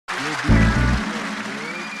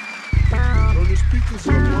Turn the speakers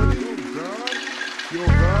up, buddy. Yo,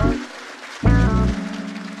 God.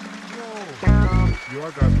 Yo,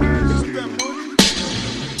 I got mad shit. That money?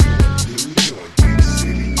 New York, big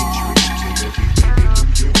city, your dreams and everything in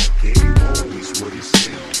New York ain't always what it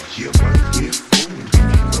seems. You might get fooled if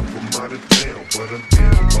you come from out of town, but I'm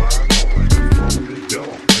down by law from the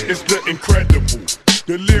dog. It's the incredible,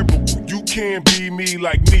 the lyrical. You can't be me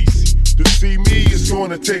like Niecy. To see me is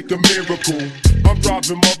gonna take a miracle. I'm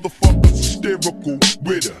driving motherfuckers hysterical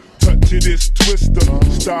with a touch of this twister,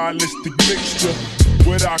 stylistic mixture.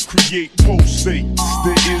 What I create pulsates,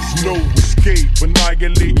 there is no escape.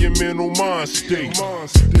 Annihilate your mental mind state.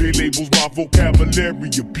 They labels my vocabulary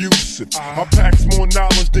abusive. I packs more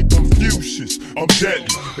knowledge than Confucius. I'm deadly,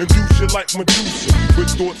 induce you like Medusa. With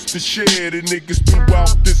thoughts to share, the niggas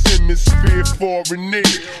throughout this hemisphere, far and near.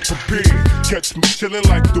 Prepared, catch me chillin'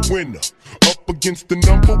 like the winner. Up against the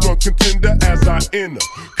 #1 contender as I enter.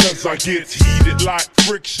 Cause I get heated like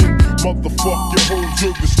friction. Motherfuck your whole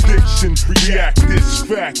jurisdiction. React this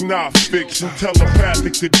fact, not fiction.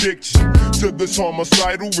 Telepathic addiction to this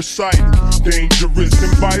homicidal recital. Dangerous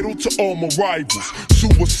and vital to all my rivals.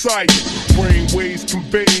 Suicidal, brainwaves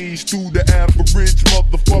conveys through the average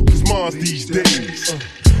motherfucker's minds these days.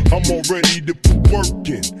 I'm all ready to put work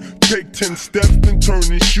in. Take 10 steps and turn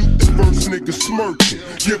and shoot the first nigga smirking.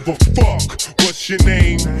 Give a fuck, what's your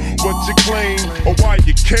name, what you claim, or why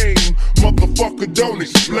you came. Motherfucker, don't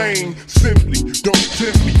explain. Simply, don't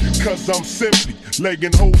tempt me, cause I'm simply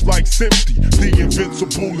legging hoes like Simply, the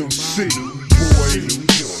invincible MC. Boy, New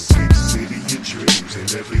York, big city, your dreams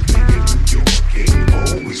and everything in New York ain't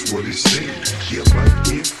always what it seems. You might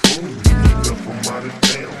get fooled if you come from out of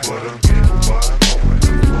town, but I'm down by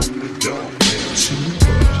law from the dog. Too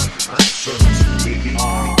much, I serve too many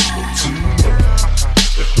people. Too much,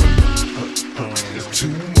 it's too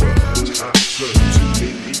much. I serve too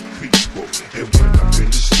many people, and when I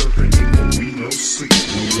finish serving, it won't be no sleep.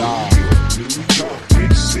 New York,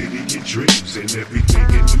 big city, your dreams and everything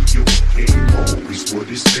in New York ain't always what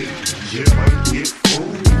it seems. You might get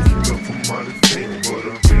fooled if you come from out of town, but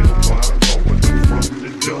I'm down by law from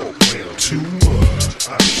the dog. Too much,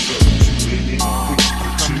 I serve too many people.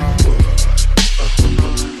 Too much.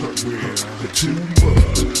 Too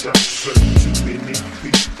much, I serve too many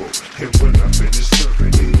people, and when I finish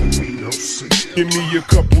serving, it won't be no sleep. give me a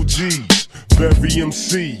couple G's. Very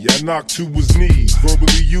MC, I knock to his knees,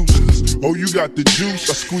 verbally useless. Oh, you got the juice,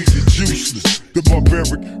 I squeeze it juiceless. The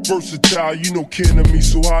barbaric, versatile, you know kin of me,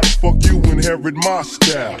 so how the fuck you inherit my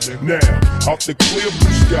style? Now, out the clear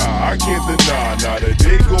blue sky, I can't deny. Now the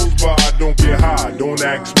day goes by, I don't get high, don't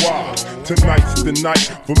ask why. Tonight's the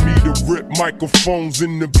night for me to rip microphones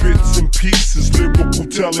into bits and pieces. Lyrical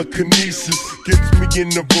telekinesis gets me in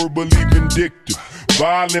the verbally vindictive.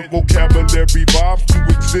 Violent vocabulary vibes to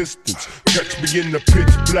existence. Catch me in the pitch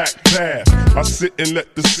black path. I sit and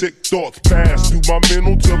let the sick thoughts pass through my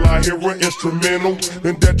mental till I hear an instrumental.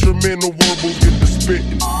 Then detrimental verbal get the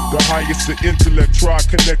spitting. The highest of intellect try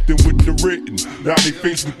connecting with the written. Now they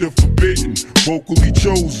face with the forbidden. Vocally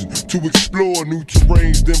chosen to explore new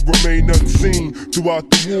terrains, then remain unseen. Throughout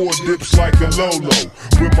the war dips like a Lolo.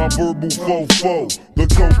 With my verbal fofo. The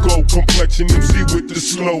cocoa complexion MC with the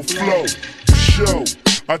slow flow. Show.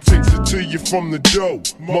 I takes it to you from the dough.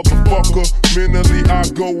 Motherfucker, mentally I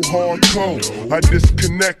go hardcore. I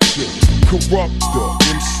disconnect you, corrupter,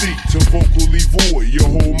 MC to vocally void your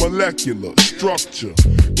whole molecular structure.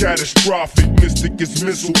 Catastrophic, mystic is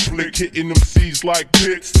missile flick, hitting them C's like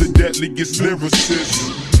picks, the deadliest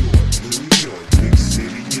lyricists. New York, big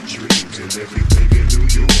city, your dreams and everything in New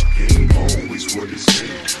York ain't always what it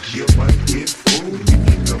seems. You might get fooled if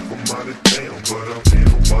you come from out of town, but I'm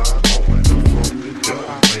down by law and I'm from the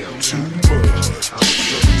dog. Too much, I'm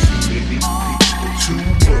sure too many people. Too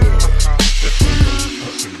much,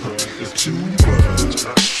 it's too much.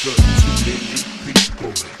 I'm sure too many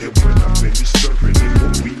people, and when I finish serving, it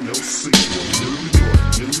won't be no sleep.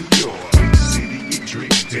 New York, big city, your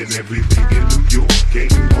dreams and everything in New York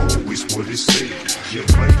ain't always what it seems. You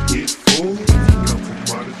might get fooled if you come from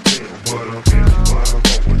out of town, but I'm down by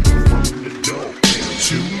law and I'm from the dog.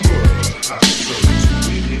 Too much, I'm sure too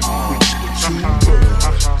many people. Too much.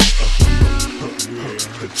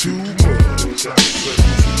 Too much, I serve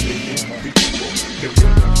too many people, and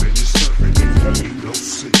when I finish serving, it won't be no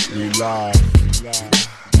sleep. We live.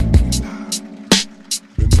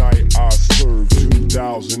 The night I served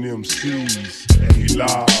 2,000 MCs. We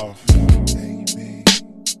live.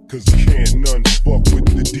 Cause can't none fuck with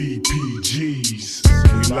the DPGs.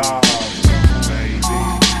 We live.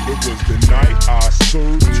 It was the night I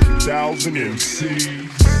served 2,000 MCs.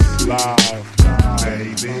 Live.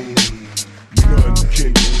 Baby.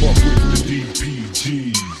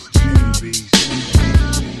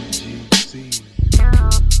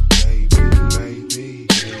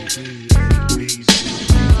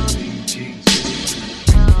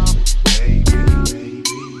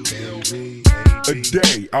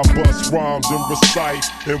 I bust rhymes and recite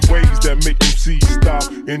in ways that make MCs stop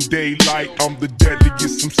in daylight. I'm the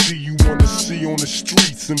deadliest MC you wanna see on the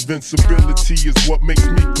streets. Invincibility is what makes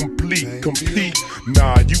me complete.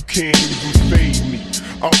 Nah, you can't even fade me.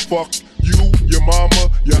 I'll fuck you, your mama,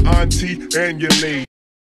 your auntie, and your lady.